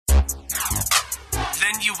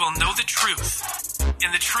you will know the truth,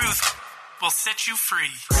 and the truth will set you free.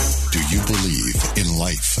 Do you believe in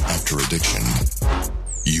life after addiction?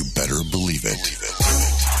 You better believe it.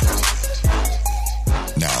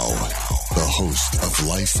 Now, the host of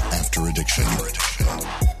Life After Addiction.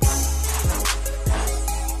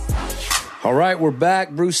 All right, we're back.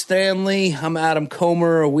 Bruce Stanley. I'm Adam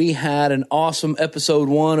Comer. We had an awesome episode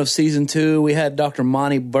 1 of season 2. We had Dr.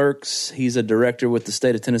 Monty Burks. He's a director with the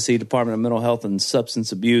State of Tennessee Department of Mental Health and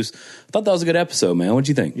Substance Abuse. I thought that was a good episode, man. What'd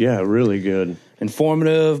you think? Yeah, really good.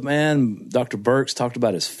 Informative, man. Dr. Burks talked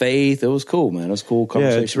about his faith. It was cool, man. It was a cool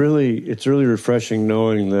conversation. Yeah, it's really refreshing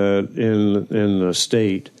knowing that in the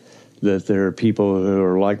state that there are people who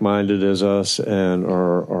are like-minded as us and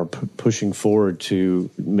are pushing forward to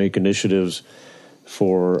make initiatives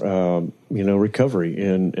for recovery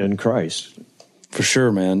in Christ. For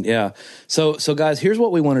sure, man. Yeah. So guys, here's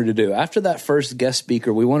what we wanted to do. After that first guest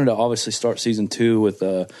speaker, we wanted to obviously start season 2 with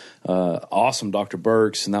awesome Dr.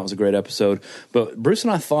 Burks, and that was a great episode. But Bruce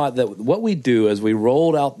and I thought that what we do as we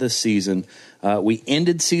rolled out this season, we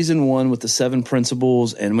ended season 1 with the 7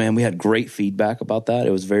 principles, and man, we had great feedback about that.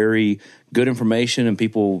 It was very good information, and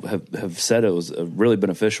people have said it was really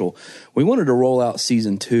beneficial. We wanted to roll out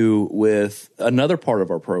season 2 with another part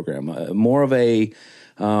of our program, more of a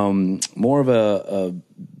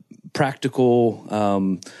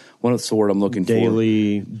practical, what's the word I'm looking for?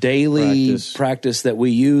 Daily practice that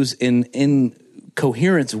we use in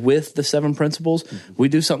coherence with the 7 principles. Mm-hmm. We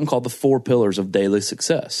do something called the 4 pillars of daily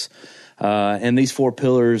success. And these 4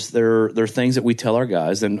 pillars, they're things that we tell our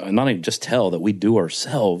guys, and not even just tell, that we do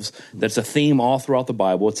ourselves. That's a theme all throughout the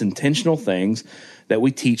Bible. It's intentional things that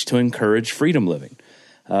we teach to encourage freedom living.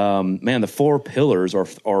 Man, the 4 pillars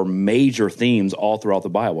are major themes all throughout the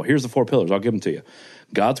Bible. Here's the 4 pillars. I'll give them to you.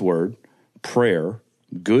 God's word, prayer,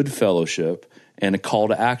 good fellowship, and a call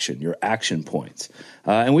to action, your action points.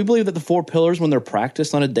 And we believe that the 4 pillars, when they're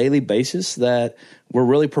practiced on a daily basis, that we're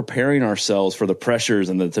really preparing ourselves for the pressures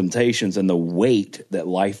and the temptations and the weight that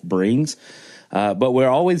life brings. But we're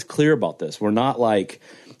always clear about this. We're not like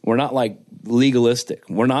legalistic.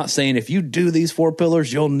 We're not saying if you do these 4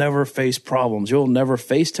 pillars, you'll never face problems. You'll never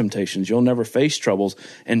face temptations. You'll never face troubles.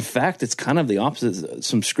 In fact, it's kind of the opposite.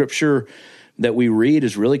 Some scripture that we read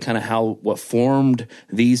is really kind of what formed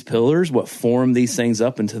these pillars, what formed these things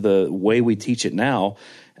up into the way we teach it now,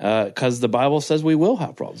 because the Bible says we will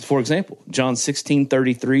have problems. For example, John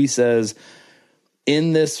 16:33 says,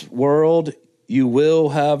 in this world you will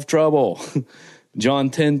have trouble. John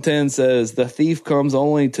 10:10 says, the thief comes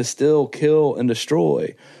only to steal, kill, and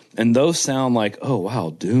destroy. And those sound like, oh, wow,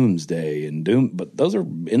 doomsday and doom, but those are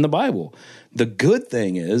in the Bible. The good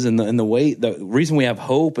thing is, the reason we have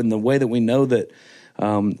hope and the way that we know that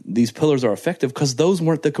these pillars are effective, because those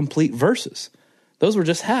weren't the complete verses. Those were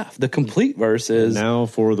just half. The complete verse is... Now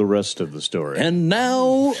for the rest of the story. And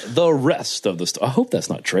now the rest of the story. I hope that's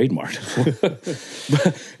not trademarked.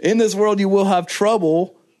 In this world you will have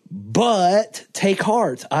trouble, but take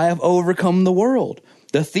heart. I have overcome the world.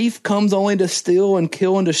 The thief comes only to steal and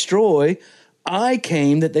kill and destroy. I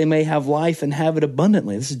came that they may have life and have it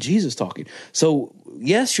abundantly. This is Jesus talking. So,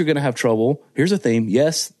 yes, you're going to have trouble. Here's a theme.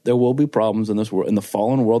 Yes, there will be problems in this world, in the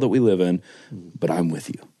fallen world that we live in, but I'm with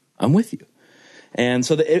you. I'm with you. And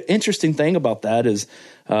so the interesting thing about that is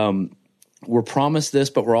we're promised this,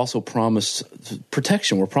 but we're also promised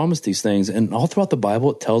protection. We're promised these things. And all throughout the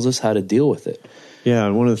Bible, it tells us how to deal with it. Yeah,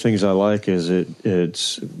 and one of the things I like is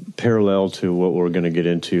it's parallel to what we're going to get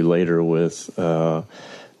into later with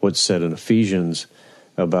what's said in Ephesians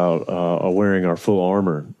about wearing our full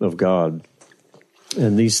armor of God.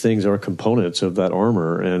 And these things are components of that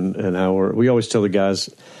armor, and how we always tell the guys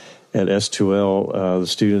at S2L, the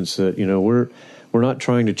students, that we're not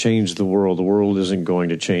trying to change the world. The world isn't going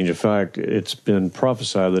to change. In fact, it's been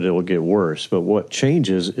prophesied that it will get worse. But what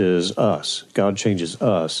changes is us. God changes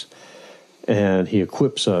us. And he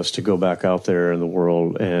equips us to go back out there in the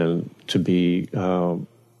world and to be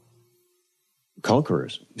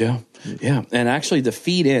conquerors. Yeah. And actually, to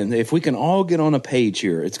feed in, if we can all get on a page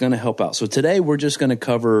here, it's going to help out. So today, we're just going to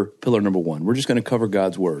cover pillar number 1. We're just going to cover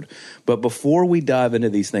God's word. But before we dive into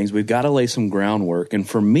these things, we've got to lay some groundwork. And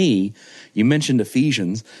for me, you mentioned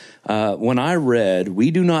Ephesians. When I read, we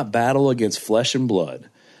do not battle against flesh and blood,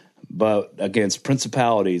 but against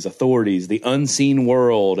principalities, authorities, the unseen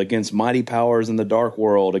world, against mighty powers in the dark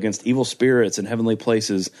world, against evil spirits in heavenly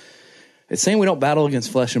places. It's saying we don't battle against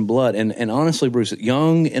flesh and blood. And honestly, Bruce,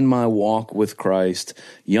 young in my walk with Christ,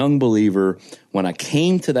 young believer, when I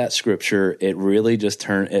came to that scripture, it really just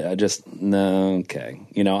okay.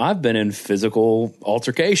 I've been in physical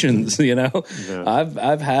altercations, Yeah.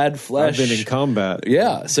 I've had flesh. I've been in combat.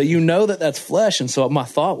 Yeah. So that's flesh. And so my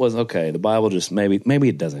thought was, okay, the Bible just maybe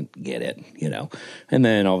it doesn't get it, And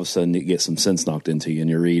then all of a sudden you get some sense knocked into you and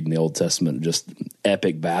you're reading the Old Testament, just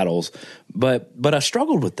epic battles. But I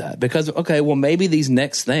struggled with that because, okay, well, maybe these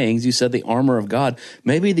next things, you said the armor of God,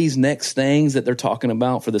 maybe these next things that they're talking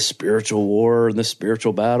about for the spiritual war and the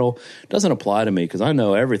spiritual battle doesn't apply to me because I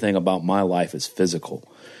know everything about my life is physical.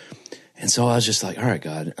 And so I was just like, all right,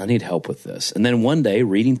 God, I need help with this. And then one day,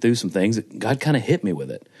 reading through some things, God kind of hit me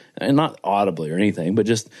with it. And not audibly or anything, but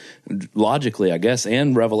just logically, I guess,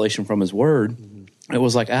 and revelation from his word. It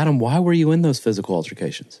was like, Adam, why were you in those physical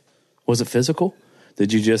altercations? Was it physical?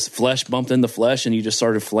 Did you just flesh bumped into flesh and you just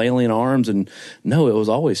started flailing arms? And no, it was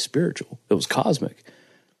always spiritual. It was cosmic.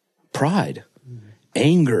 Pride,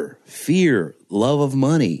 anger, fear, love of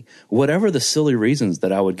money, whatever the silly reasons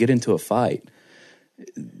that I would get into a fight,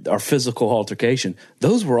 our physical altercation,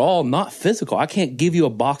 those were all not physical. I can't give you a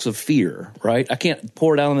box of fear, right? I can't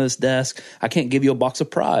pour it out on this desk. I can't give you a box of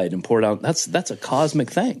pride and pour it out. That's a cosmic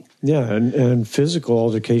thing. Yeah, and physical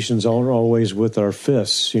altercations aren't always with our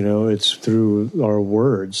fists. It's through our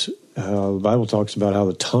words. The Bible talks about how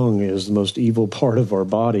the tongue is the most evil part of our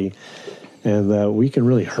body, and that we can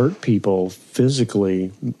really hurt people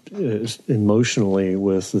physically, emotionally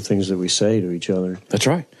with the things that we say to each other. That's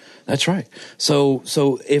right. That's right. So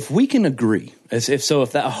if we can agree, if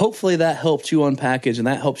that, hopefully that helps you unpackage and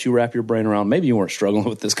that helps you wrap your brain around. Maybe you weren't struggling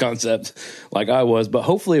with this concept like I was, but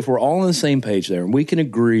hopefully if we're all on the same page there and we can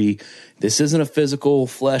agree, this isn't a physical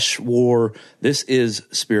flesh war. This is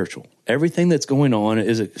spiritual. Everything that's going on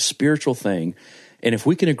is a spiritual thing. And if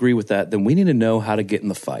we can agree with that, then we need to know how to get in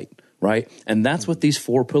the fight. Right? And that's what these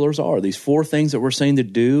 4 pillars are. These 4 things that we're saying to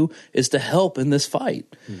do is to help in this fight.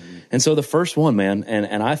 Mm-hmm. And so the first one, man,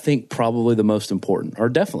 and I think probably the most important, or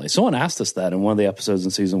definitely, someone asked us that in one of the episodes in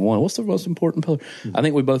season 1. What's the most important pillar? Mm-hmm. I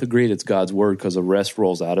think we both agreed it's God's word because the rest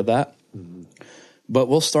rolls out of that. Mm-hmm. But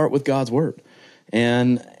we'll start with God's word.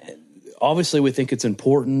 And obviously we think it's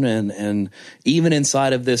important, and even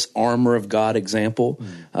inside of this armor of God example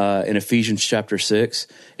in Ephesians chapter 6,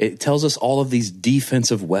 it tells us all of these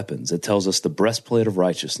defensive weapons. It tells us the breastplate of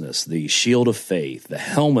righteousness, the shield of faith, the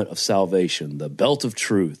helmet of salvation, the belt of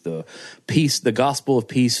truth, the peace, the gospel of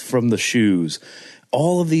peace from the shoes,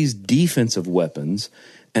 all of these defensive weapons,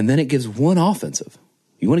 and then it gives one offensive.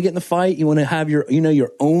 You want to get in the fight? You want to have your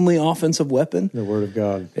only offensive weapon? The Word of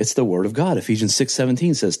God. It's the Word of God. Ephesians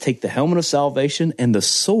 6:17 says, take the helmet of salvation and the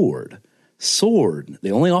sword. Sword,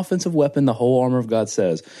 the only offensive weapon, the whole armor of God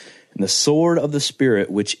says. And the sword of the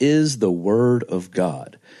Spirit, which is the Word of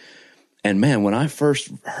God. And man, when I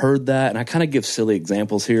first heard that, and I kind of give silly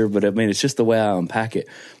examples here, but I mean, it's just the way I unpack it.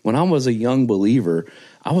 When I was a young believer,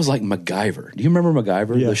 I was like MacGyver. Do you remember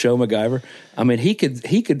MacGyver, the show MacGyver? I mean, he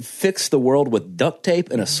could fix the world with duct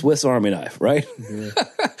tape and a Swiss Army knife, right? Yeah.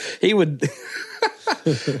 He would.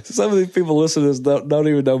 Some of these people listening to this don't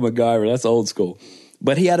even know MacGyver. That's old school.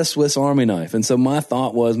 But he had a Swiss Army knife. And so my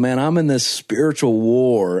thought was, man, I'm in this spiritual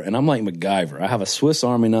war, and I'm like MacGyver. I have a Swiss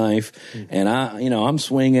Army knife, and I'm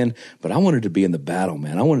swinging, but I wanted to be in the battle,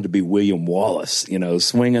 man. I wanted to be William Wallace,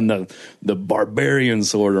 swinging the barbarian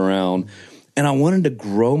sword around. And I wanted to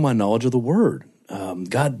grow my knowledge of the Word.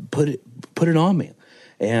 God put it on me.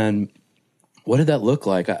 And what did that look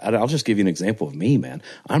like? I'll just give you an example of me, man.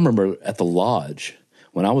 I remember at the lodge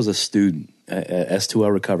when I was a student, at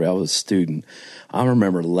S2L Recovery, I was a student. I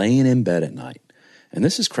remember laying in bed at night. And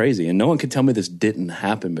this is crazy. And no one can tell me this didn't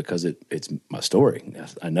happen because it's my story.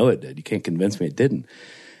 I know it did. You can't convince me it didn't.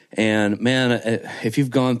 And man, if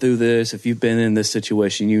you've gone through this, if you've been in this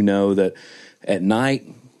situation, you know that at night,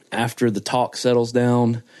 after the talk settles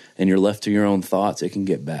down and you're left to your own thoughts, it can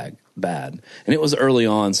get bad. And it was early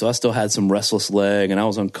on, so I still had some restless leg and I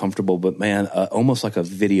was uncomfortable, but man, almost like a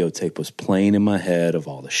videotape was playing in my head of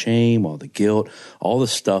all the shame, all the guilt, all the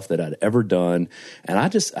stuff that I'd ever done.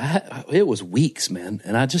 And it was weeks, man,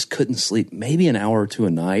 and I just couldn't sleep. Maybe an hour or two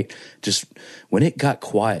a night. Just when it got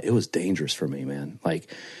quiet, it was dangerous for me, man.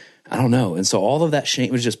 Like, I don't know. And so all of that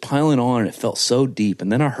shame was just piling on, and it felt so deep.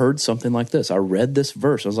 And then I heard something like this. I read this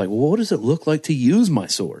verse. I was like, well, what does it look like to use my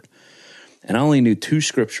sword? And I only knew 2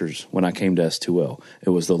 scriptures when I came to S2L. It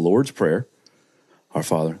was the Lord's Prayer, Our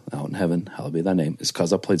Father, out in heaven, hallowed be thy name. It's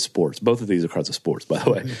because I played sports. Both of these are because of sports, by the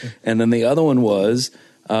way. And then the other one was,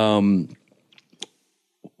 what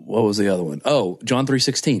was the other one? Oh, John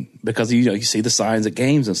 3:16, because you see the signs at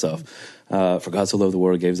games and stuff. For God so loved the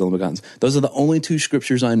world, gave his only begotten. Those are the only 2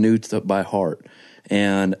 scriptures I knew by heart.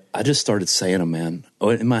 And I just started saying them, man.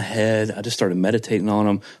 In my head, I just started meditating on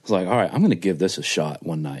them. I was like, all right, I'm going to give this a shot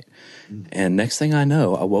one night. And next thing I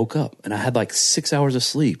know, I woke up and I had like 6 hours of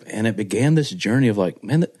sleep. And it began this journey of like,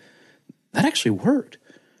 man, that actually worked.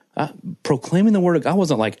 Proclaiming the word of God. I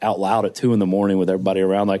wasn't like out loud at 2 a.m. with everybody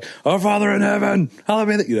around like, our Father in heaven,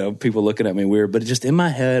 hallowed be people looking at me weird, but just in my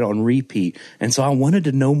head on repeat. And so I wanted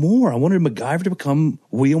to know more. I wanted MacGyver to become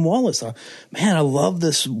William Wallace. Man, I love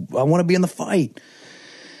this. I want to be in the fight.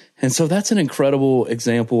 And so that's an incredible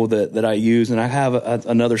example that I use. And I have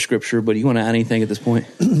another scripture, but do you want to add anything at this point?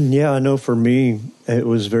 Yeah, I know for me, it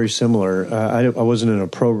was very similar. I wasn't in a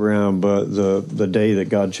program, but the day that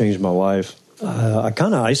God changed my life, I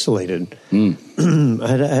kind of isolated.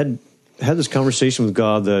 I had this conversation with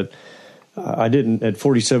God that I didn't, at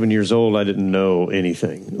 47 years old, I didn't know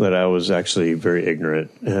anything, that I was actually very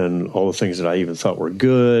ignorant. And all the things that I even thought were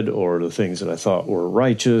good or the things that I thought were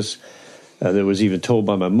righteous, that was even told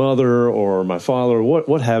by my mother or my father,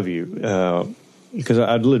 what have you. Because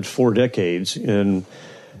I'd lived 4 decades and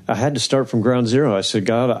I had to start from ground zero. I said,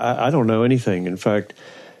 God, I don't know anything. In fact,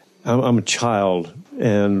 I'm a child.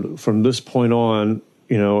 And from this point on,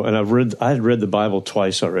 and I had read the Bible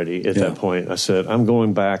twice already at that point. I said, I'm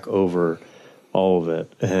going back over all of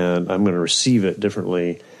it, and I'm going to receive it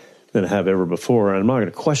differently than I have ever before. And I'm not going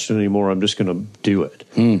to question anymore. I'm just going to do it,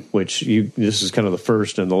 this is kind of the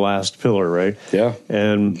first and the last pillar, right? Yeah.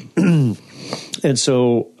 And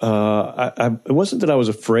so it wasn't that I was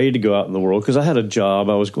afraid to go out in the world, because I had a job.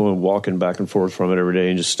 I was walking back and forth from it every day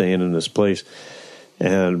and just staying in this place.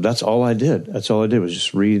 And that's all I did. That's all I did was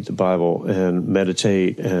just read the Bible and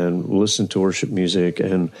meditate and listen to worship music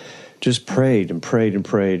and just prayed and prayed and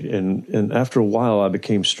prayed. And after a while, I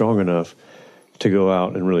became strong enough to go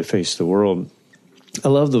out and really face the world. I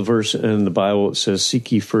love the verse in the Bible. It says,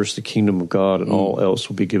 seek ye first the kingdom of God, and all else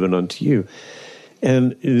will be given unto you.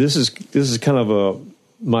 And this is kind of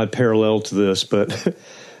my parallel to this, but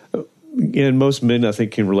and most men, I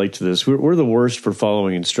think, can relate to this. We're the worst for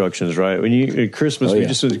following instructions, right? When you at Christmas, we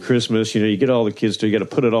just went to Christmas, you get all the kids to, you got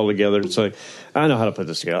to put it all together. It's like, I know how to put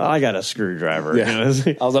this together. I got a screwdriver. Yeah. I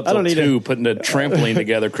was up till 2 putting a trampoline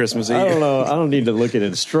together Christmas Eve. I don't know. I don't need to look at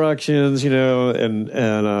instructions,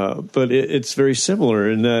 but it's very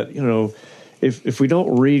similar in that, if we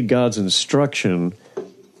don't read God's instruction,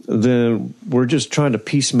 then we're just trying to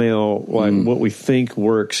piecemeal what we think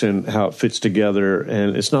works and how it fits together,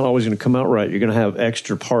 and it's not always going to come out right. You're going to have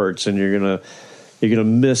extra parts, and you're going to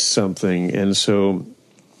miss something. And so,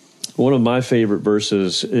 one of my favorite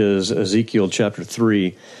verses is Ezekiel chapter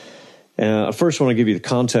 3. I first want to give you the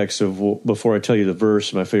context of before I tell you the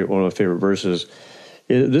verse. One of my favorite verses.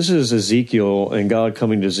 This is Ezekiel and God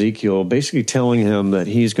coming to Ezekiel, basically telling him that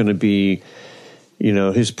he's going to be,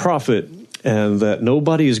 his prophet. And that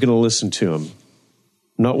nobody is going to listen to him.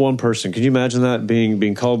 Not one person. Can you imagine that,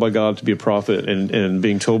 being called by God to be a prophet and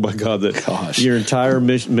being told by God that your entire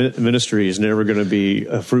ministry is never going to be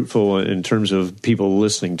fruitful in terms of people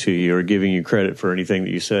listening to you or giving you credit for anything that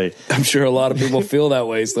you say? I'm sure a lot of people feel that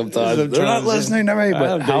way sometimes. They're not listening to me,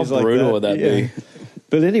 but how brutal would that be?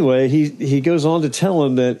 But anyway, he goes on to tell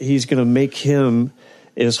him that he's going to make him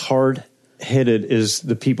as hard-headed as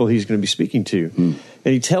the people he's going to be speaking to.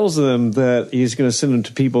 And he tells them that he's going to send them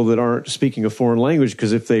to people that aren't speaking a foreign language,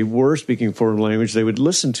 because if they were speaking a foreign language, they would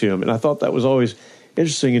listen to him. And I thought that was always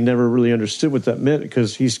interesting and never really understood what that meant,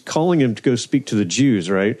 because he's calling him to go speak to the Jews,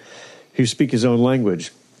 right, who speak his own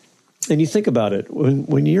language. And you think about it,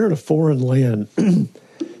 when you're in a foreign land,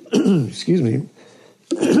 excuse me,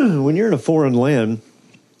 when you're in a foreign land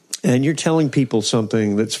and you're telling people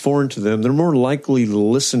something that's foreign to them, they're more likely to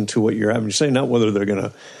listen to what you're having to say, not whether they're going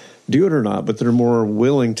to do it or not, but they're more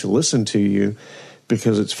willing to listen to you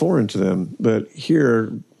because it's foreign to them. But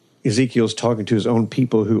here, Ezekiel's talking to his own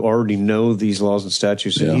people who already know these laws and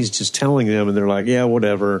statutes, and he's just telling them, and they're like, yeah,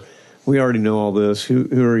 whatever, we already know all this. Who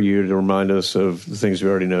are you to remind us of the things we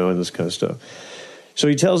already know and this kind of stuff? So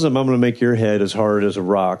he tells them, I'm going to make your head as hard as a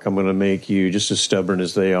rock. I'm going to make you just as stubborn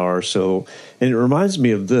as they are. So, and it reminds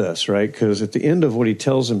me of this, right? Because at the end of what he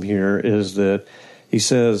tells them here is that he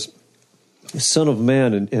says, Son of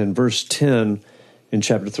man, in verse 10 in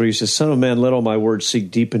chapter 3, he says, Son of man, let all my words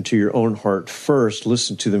sink deep into your own heart first.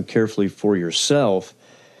 Listen to them carefully for yourself.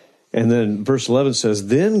 And then verse 11 says,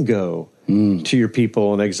 then go to your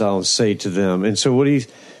people in exile and say to them. And so what he's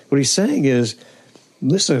saying is,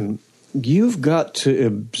 listen, you've got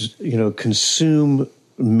to, consume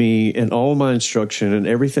me and all my instruction and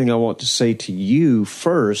everything I want to say to you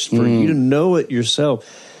first, for you to know it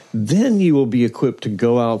yourself. Then you will be equipped to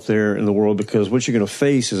go out there in the world, because what you're going to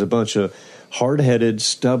face is a bunch of hard-headed,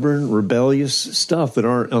 stubborn, rebellious stuff that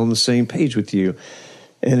aren't on the same page with you.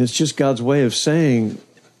 And it's just God's way of saying,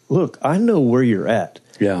 look, I know where you're at.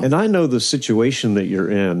 Yeah. And I know the situation that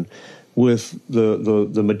you're in with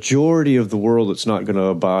the majority of the world that's not going to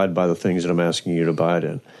abide by the things that I'm asking you to abide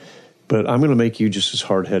in. But I'm going to make you just as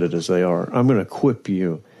hard-headed as they are. I'm going to equip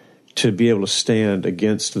you to be able to stand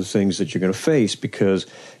against the things that you're going to face because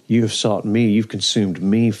you have sought me. You've consumed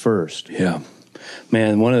me first. Yeah.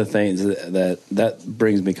 Man, one of the things that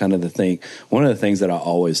brings me kind of to think, one of the things that I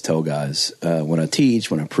always tell guys when I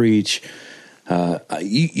teach, when I preach,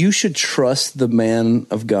 you should trust the man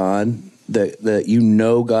of God that you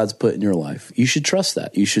know God's put in your life. You should trust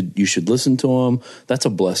that. You should listen to him. That's a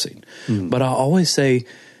blessing. Mm-hmm. But I always say,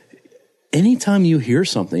 anytime you hear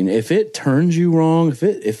something, if it turns you wrong,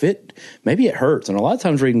 if it maybe it hurts, and a lot of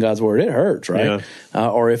times reading God's word, it hurts, right? Yeah.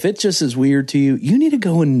 Or if it just is weird to you, you need to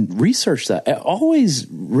go and research that. Always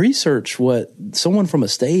research what someone from a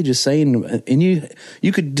stage is saying, and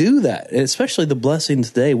you could do that. Especially the blessing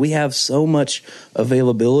today, we have so much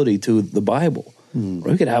availability to the Bible.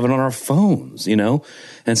 We could have it on our phones,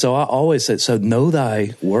 And so I always say, so know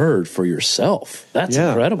thy word for yourself. That's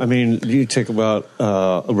incredible. I mean, you take about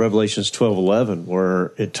Revelations 12:11,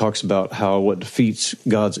 where it talks about how what defeats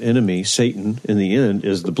God's enemy, Satan, in the end,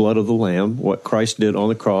 is the blood of the Lamb, what Christ did on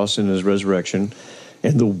the cross in his resurrection,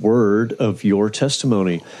 and the word of your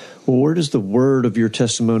testimony. Well, where does the word of your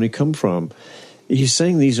testimony come from? He's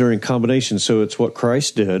saying these are in combination. So it's what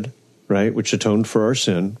Christ did, right, which atoned for our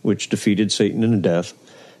sin, which defeated Satan and death,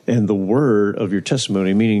 and the word of your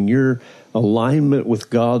testimony, meaning your alignment with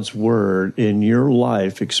God's word in your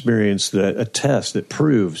life experience that attests, that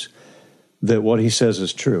proves that what he says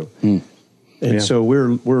is true. And so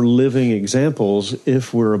we're living examples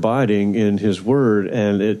if we're abiding in his word,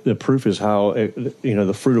 and the proof is how,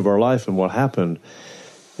 the fruit of our life and what happened.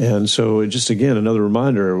 And so just, again, another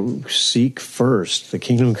reminder, seek first the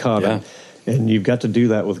kingdom of God. Yeah. And you've got to do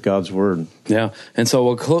that with God's word. Yeah. And so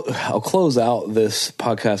I'll close out this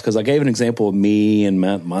podcast because I gave an example of me and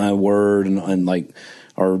my word and like,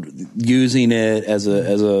 or using it as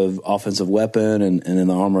a offensive weapon and in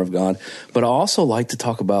the armor of God. But I also like to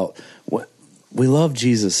talk about what we love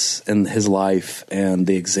Jesus and his life and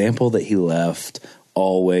the example that he left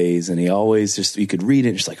always. And he always you could read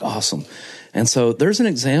it, just like awesome. And so there's an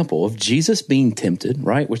example of Jesus being tempted,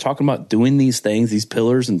 right? We're talking about doing these things, these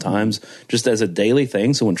pillars and times, just as a daily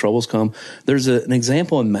thing. So when troubles come, there's an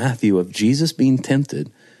example in Matthew of Jesus being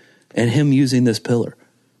tempted and him using this pillar.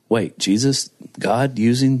 Wait, God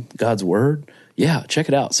using God's word? Yeah, check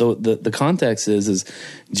it out. So the context is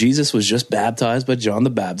Jesus was just baptized by John the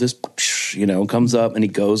Baptist, comes up and he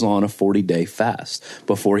goes on a 40-day fast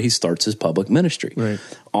before he starts his public ministry. Right.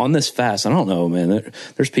 On this fast, I don't know, man,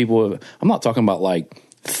 there's people, I'm not talking about like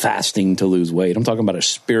fasting to lose weight. I'm talking about a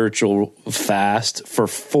spiritual fast for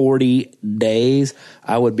 40 days.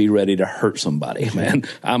 I would be ready to hurt somebody, man.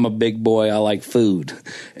 I'm a big boy. I like food.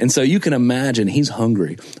 And so you can imagine he's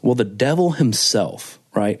hungry. Well, the devil himself,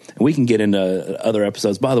 right? And we can get into other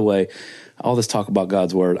episodes. By the way, all this talk about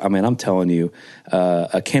God's word, I mean, I'm telling you,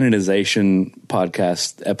 a canonization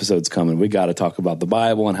podcast episode's coming. We got to talk about the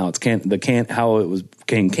Bible and how it's how it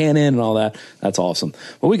became canon and all that. That's awesome.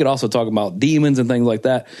 But we could also talk about demons and things like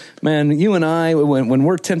that. Man, you and I, when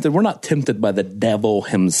we're tempted, we're not tempted by the devil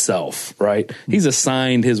himself, right? He's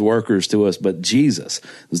assigned his workers to us, but Jesus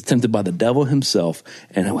was tempted by the devil himself.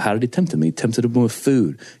 And how did he tempt him? He tempted him with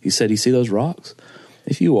food. He said, "You see those rocks?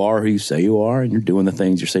 If you are who you say you are and you're doing the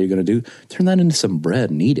things you say you're going to do, turn that into some bread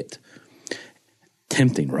and eat it."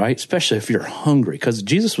 Tempting, right? Especially if you're hungry, because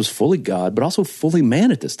Jesus was fully God, but also fully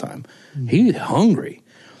man at this time. He was hungry.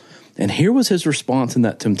 And here was his response in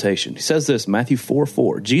that temptation. He says this, Matthew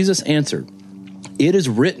 4:4. Jesus answered, "It is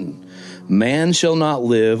written, man shall not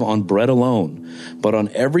live on bread alone, but on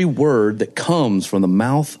every word that comes from the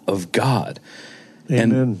mouth of God."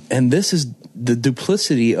 Amen. And this is the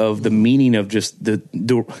duplicity of the meaning of just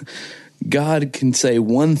God can say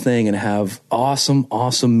one thing and have awesome,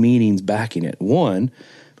 awesome meanings backing it. One,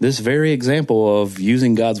 this very example of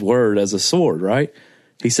using God's word as a sword, right?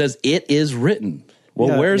 He says, "It is written."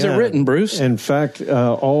 Well, where's it written, Bruce? In fact,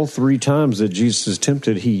 all 3 times that Jesus is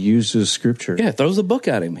tempted, he uses Scripture. Yeah, throws a book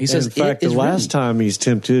at him. He says, in fact, the last time he's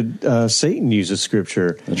tempted, Satan uses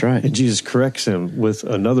Scripture. That's right. And Jesus corrects him with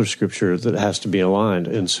another Scripture that has to be aligned.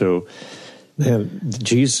 And so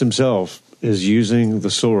Jesus himself is using the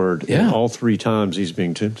sword, and all 3 times he's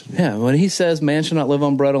being tempted. Yeah, when he says, "Man shall not live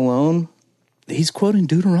on bread alone," he's quoting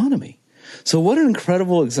Deuteronomy. So what an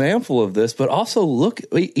incredible example of this, but also look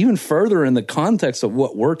even further in the context of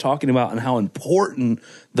what we're talking about and how important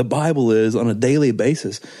the Bible is on a daily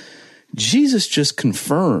basis. Jesus just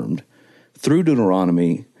confirmed through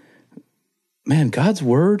Deuteronomy, man, God's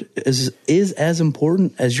word is as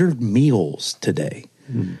important as your meals today.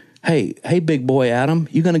 Hey, big boy Adam,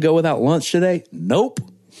 you going to go without lunch today? Nope.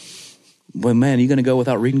 Well, man, you going to go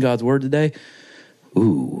without reading God's word today?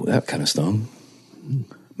 Ooh, that kind of stung.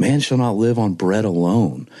 Man shall not live on bread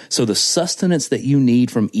alone. So the sustenance that you need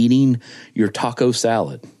from eating your taco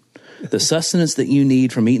salad, the sustenance that you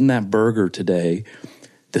need from eating that burger today,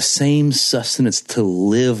 the same sustenance to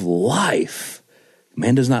live life,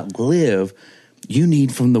 man does not live, you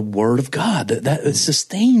need from the word of God. That it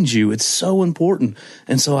sustains you. It's so important.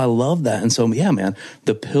 And so I love that. And so, yeah, man,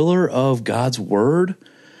 the pillar of God's word,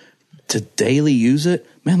 to daily use it,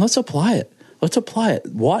 man, let's apply it. Let's apply it.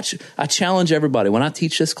 Watch. I challenge everybody. When I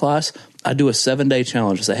teach this class, I do a 7-day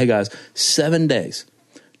challenge. I say, hey, guys, 7 days.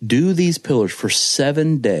 Do these pillars for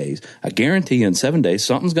 7 days. I guarantee you in 7 days,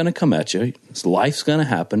 something's going to come at you. Life's going to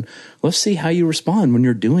happen. Let's see how you respond when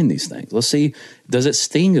you're doing these things. Let's see, does it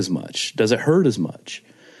sting as much? Does it hurt as much?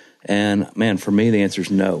 And, man, for me, the answer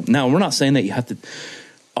is no. Now, we're not saying that you have to.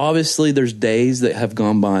 Obviously, there's days that have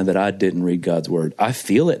gone by that I didn't read God's word. I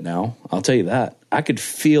feel it now. I'll tell you that. I could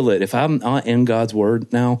feel it. If I'm not in God's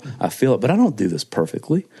word now, I feel it. But I don't do this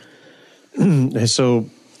perfectly. So,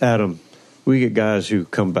 Adam, we get guys who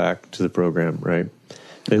come back to the program, right?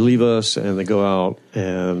 They leave us and they go out,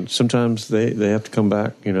 and sometimes they have to come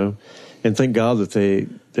back, you know. And thank God that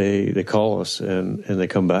they call us and they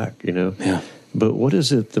come back, you know. Yeah. But what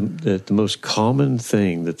is it the most common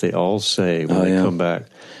thing that they all say when they come back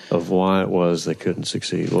of why it was they couldn't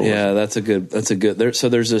succeed? That's a good. So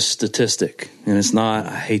there's a statistic, and it's not.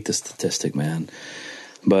 I hate the statistic, man,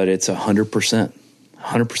 but it's 100%.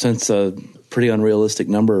 100%'s a pretty unrealistic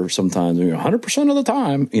number sometimes. 100% of the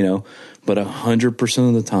time, you know, but 100%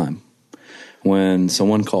 of the time, when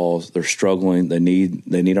someone calls, they're struggling, they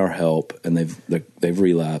need our help, and they've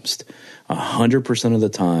relapsed. 100% of the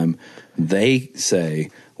time, they say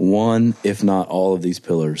one, if not all of these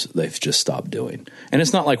pillars, they've just stopped doing. And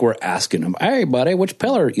it's not like we're asking them, hey, buddy, which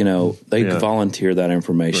pillar? You know, they volunteer that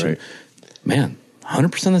information. Right. Man,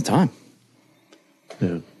 100% of the time.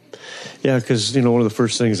 Yeah. Yeah, because, you know, one of the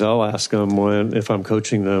first things I'll ask them if I'm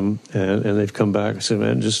coaching them and they've come back, I say,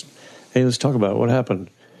 man, hey, let's talk about it. What happened?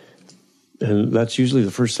 And that's usually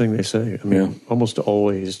the first thing they say. I mean, almost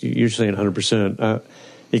always, you're saying 100%.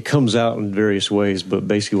 It comes out in various ways, but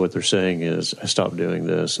basically what they're saying is, I stopped doing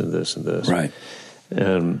this and this and this. Right.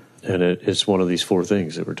 And it's one of these 4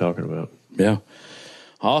 things that we're talking about. Yeah.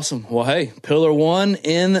 Awesome. Well, hey, pillar 1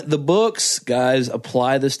 in the books. Guys,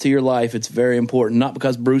 apply this to your life. It's very important, not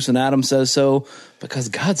because Bruce and Adam says so, because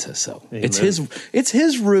God says so. Amen. It's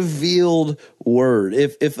his revealed word.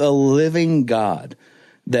 If a living God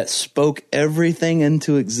that spoke everything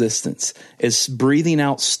into existence is breathing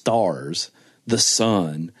out stars, the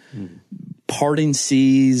sun, parting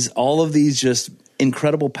seas, all of these just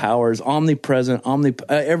incredible powers, omnipresent,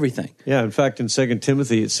 everything. Yeah, in fact, in 2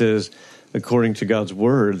 Timothy, it says, according to God's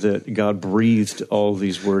word, that God breathed all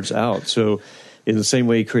these words out. So in the same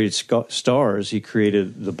way he created stars, he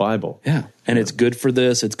created the Bible. Yeah, and it's good for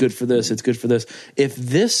this, it's good for this, it's good for this. If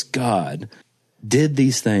this God did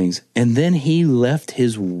these things and then he left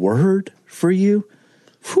his word for you,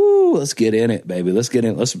 whew, let's get in it, baby. Let's get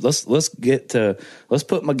in. Let's put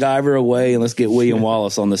MacGyver away and let's get William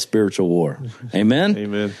Wallace on the spiritual war. Amen?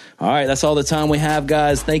 Amen. All right, that's all the time we have,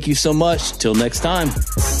 guys. Thank you so much. Till next time.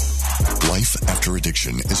 Life After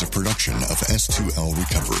Addiction is a production of S2L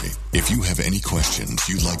Recovery. If you have any questions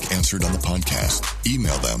you'd like answered on the podcast,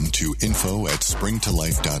 email them to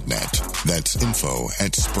info@springtolife.net. That's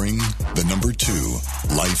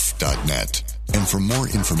info@spring2life.net. And for more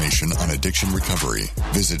information on addiction recovery,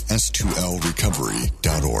 visit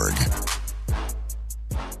s2lrecovery.org.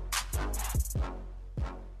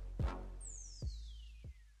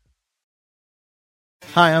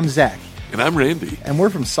 Hi, I'm Zach. And I'm Randy. And we're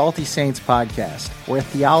from Salty Saints Podcast. We're a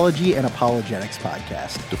theology and apologetics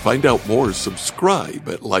podcast. To find out more, subscribe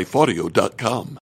at lifeaudio.com.